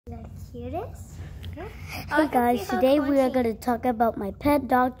The cutest. Hey guys, today we are going to talk about my pet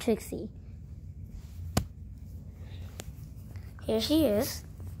dog Trixie. Here she is.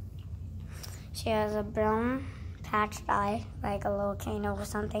 She has a brown patched eye, like a little cano or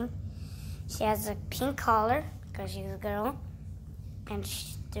something. She has a pink collar because she's a girl. And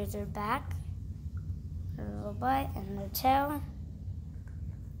there's her back, her little butt, and her tail.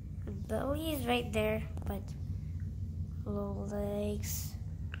 Her belly is right there, but little legs,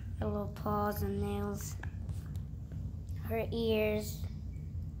 her little paws and nails, her ears.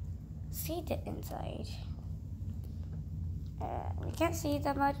 See the inside. We can't see it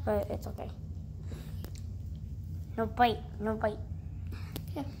that much, but it's okay. No bite, no bite.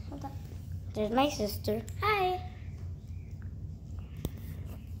 Here, hold on. There's my sister. Hi.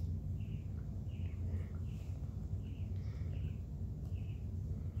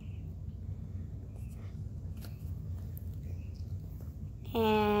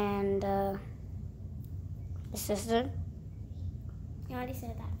 And my sister. You already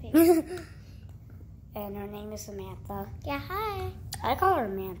said that face. And her name is Samantha. Yeah, hi. I call her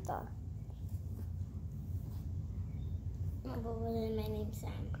Samantha. Oh, but what is my name,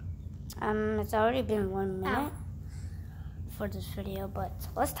 Sam? It's already been 1 minute for this video, but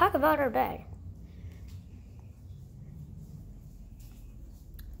let's talk about our bed.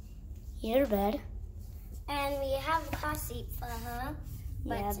 Here's her bed. And we have a car seat for her.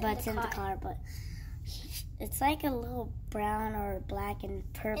 Yeah, but it's in the car, but it's like a little brown or black and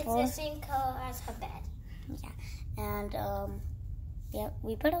purple. It's the same color as her bed. Yeah, and yeah,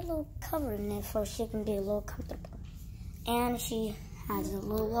 we put a little cover in it so she can be a little comfortable. And she has a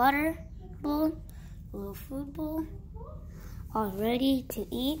little water bowl, a little food bowl, all ready to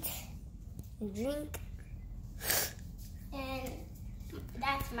eat and drink. And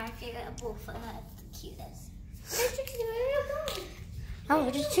that's my favorite bowl for her, the cutest. Oh,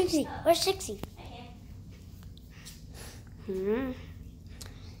 where's Trixie? Where's Trixie?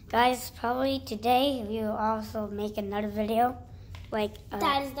 Guys, probably today we will also make another video. Like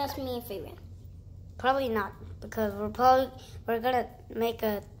That's me a favorite. Probably not, because we're gonna make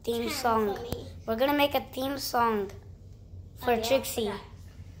a theme song. We're gonna make a theme song for Trixie.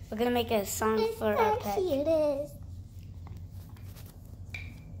 We're gonna make a song for our pet. Cutest.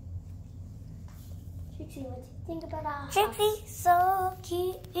 Trixie, what do you think about our house? Trixie, so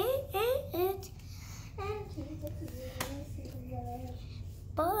cute.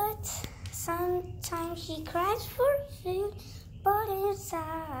 But sometimes she cries for food, but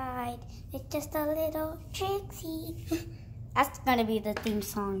inside it's just a little Trixie. That's gonna be the theme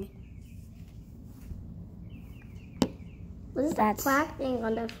song. What is that black thing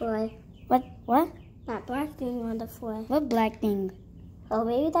on the floor? What? That black thing on the floor. What black thing? Oh,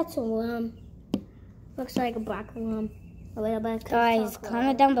 maybe that's a worm. Looks like a black worm. A little bit. Guys,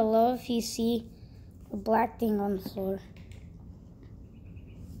 comment down below if you see a black thing on the floor.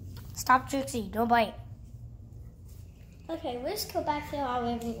 Stop, Trixie. Don't bite. Okay, let's go back to our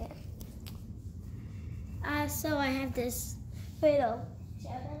living room. So I have this little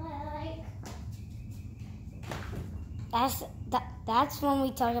shelter I like. That's when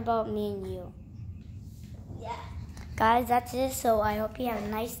we talk about me and you. Yeah. Guys, that's it. So I hope you have a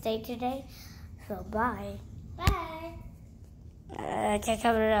nice day today. So bye. Bye. I can't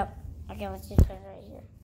cover it up. Okay, let's just put it right.